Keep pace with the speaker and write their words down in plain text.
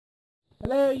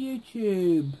Hello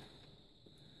YouTube,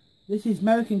 this is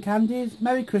American Candies.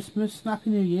 Merry Christmas,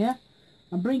 Happy New Year.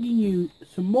 I'm bringing you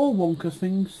some more Wonka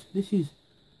things. This is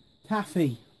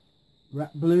Taffy,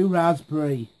 Blue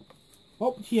Raspberry.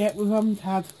 Up to yet we haven't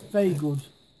had very good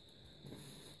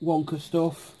Wonka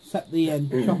stuff, except the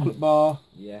chocolate bar.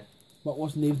 Yeah. What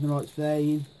wasn't even the right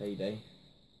flavour. Payday.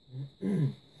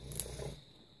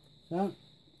 So,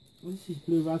 this is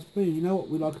Blue Raspberry. You know what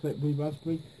we like about Blue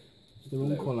Raspberry? It's the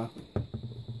wrong colour.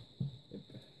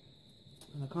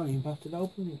 And I can't even bust it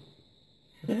open.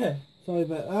 Sorry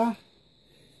about that.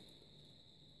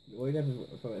 Well, you never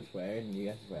thought it swearing and you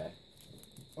have to swear.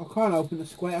 I can't open the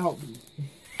square out.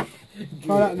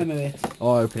 Try that in a minute.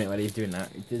 I'll open it while he's doing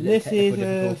that. This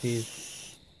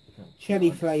is cherry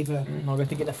flavour. I'll go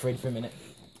to get the fridge for a minute.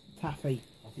 Taffy.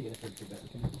 I'll get the fridge for a bit.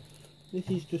 This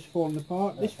is just falling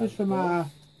apart. This was from our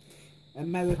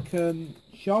American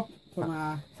shop. From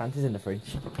our Santa's in the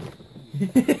fridge.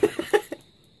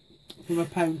 From a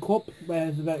pound cup, where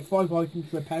there's about 5 items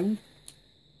for £1.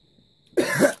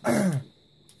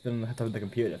 Then I have to have the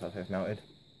computer if that's how it's melted.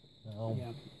 Oh.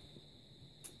 Yeah.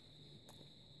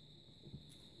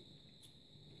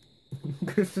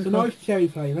 It's a nice cherry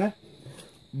flavour.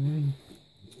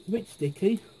 It's a bit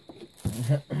sticky.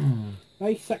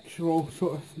 Very sexual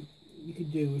sort of. You can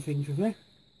do with things with it.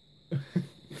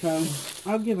 So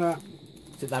I'll give that.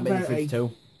 Sit that bit in the fridge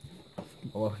too.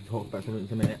 Or I can talk about something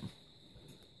in a minute.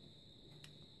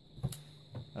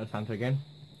 That's Santa again.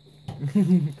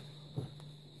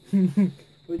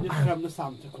 We're just having the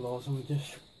Santa Claus and we're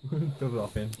just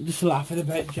laughing. Just laughing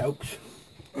about jokes.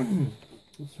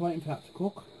 Just waiting for that to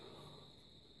cook.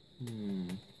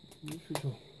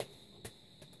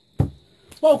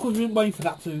 Well, because we're waiting for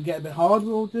that to get a bit hard,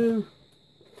 we'll do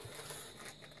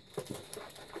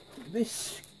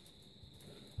this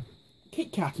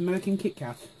Kit Kat, American Kit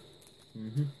Kat.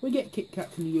 We get Kit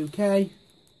Kats in the UK.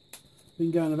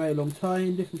 Been going a very long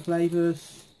time, different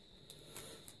flavours,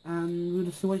 and we'll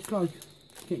just see what it's like.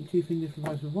 Getting 2 things different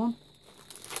flavours with one.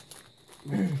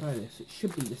 Let's try this. It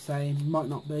should be the same, might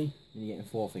not be. You're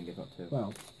getting 4 fingers, not 2.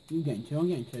 Well, you're getting 2, I'm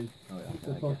getting 2. Oh yeah.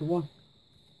 So far for 1.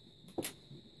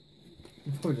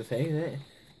 It's probably the same, isn't it?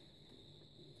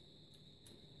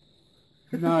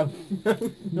 No.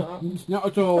 No. Not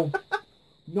at all.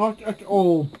 Not at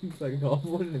all. It's like a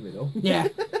cardboard in the middle. Yeah,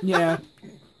 yeah.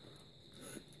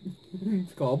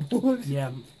 It's cardboard.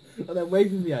 Yeah. And then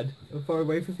waving the head. Far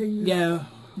away for things. Yeah.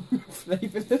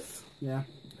 Flavourless. Yeah.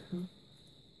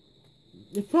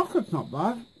 The chocolate's not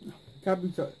bad. Can't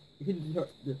be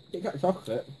Kit Kat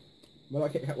chocolate. Well,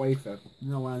 like Kit Kat wafer.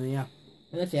 No one there.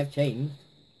 Unless they have changed.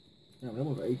 No, no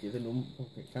more for ages and no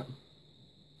Kit Kat.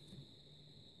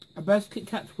 The best Kit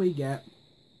Kats we get.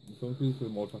 Chunkies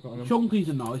with more chocolate on them. Chunkies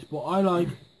are nice, but I like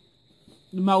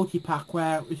the multi-pack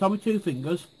where it's on with 2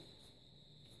 fingers.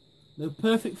 They're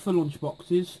perfect for lunch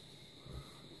boxes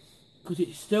because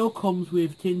it still comes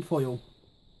with tin foil.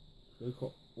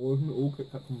 All Kit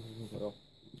Kat comes with tin foil.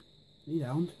 You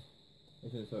don't?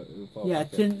 So, yeah,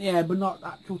 tin. Yeah, but not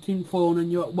actual tin foil,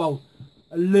 and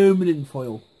aluminium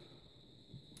foil.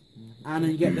 And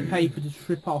then you get the paper to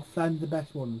strip off. They're the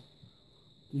best ones.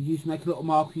 You just make a little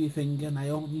mark with your finger, and they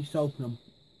don't used to open them.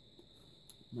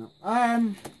 No.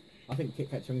 I think Kit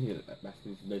Kat Chunkies are the best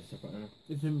because there's loads of chocolate in them.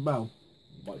 It's in well.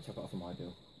 White chocolate off of my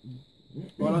deal.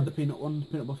 Well, I like the peanut ones,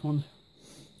 peanut butter ones.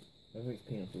 I think it's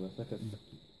peanuts. It's like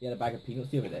you had a bag of peanuts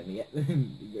the other day,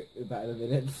 and you get about in a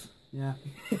minute. Yeah.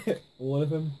 All of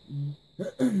them.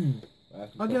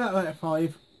 I'll give that like a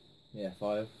 5. Yeah,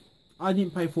 5. I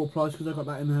didn't pay full price because I got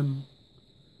that in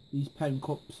these pound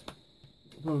cups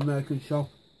from an American shop.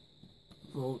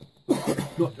 For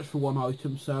not just for 1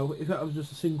 item. So if that was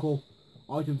just a single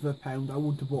item for £1, I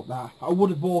wouldn't have bought that. I would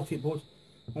have bought it, but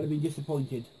I'd have been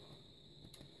disappointed.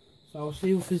 So I'll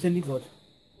see if there's any good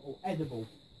or edible.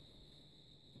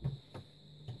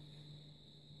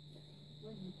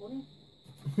 Where's the pudding?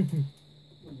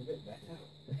 A bit better.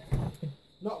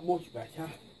 Not much better.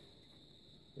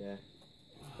 Yeah.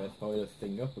 Best probably this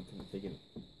thing up because it's taking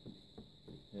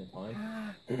time.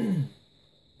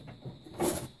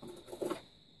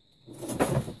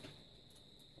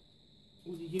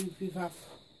 What did you have?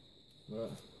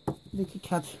 What? The Kit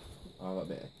Kat. I've got a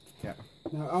bit of Kit Kat.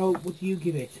 No, oh, what do you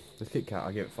give it? This Kit Kat,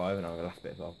 I'll give it 5 and I'll laugh a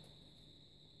bit as well.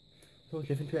 So what's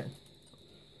different to it?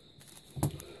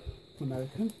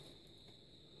 American.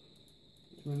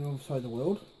 It's from the other side of the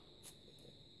world.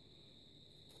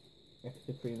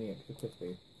 Extra creamy, extra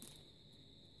crispy.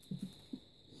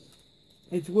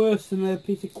 It's worse than a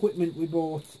piece of equipment we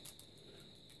bought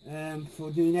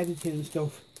for doing editing and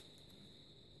stuff.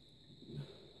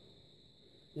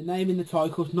 The name in the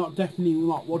title's not definitely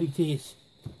not what it is.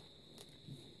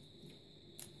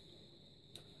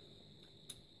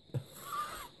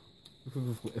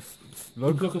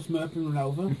 Looks like a Smurf and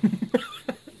over.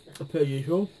 Per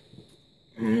usual.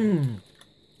 It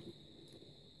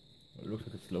looks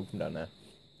like a slug from down there.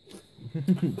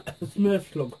 A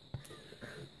Smurf slug.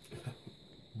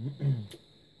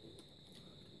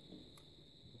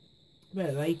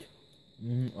 Very late.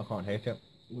 I can't taste it.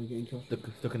 We're getting close.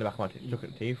 Stuck in the back of my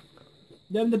teeth.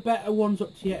 Them the better ones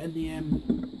up to yet in the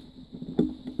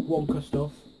Wonka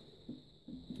stuff.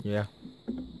 Yeah.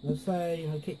 I'd say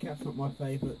Kit Kat's not my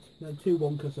favourite. No, 2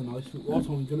 Wonkas are nice. What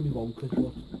I'm going to be Wonkas,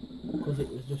 but because it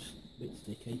was just a bit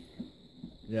sticky.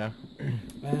 Yeah.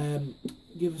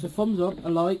 Give us a thumbs up, a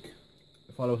like,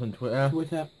 Follow us on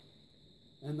Twitter.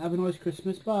 and have a nice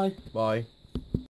Christmas. Bye. Bye.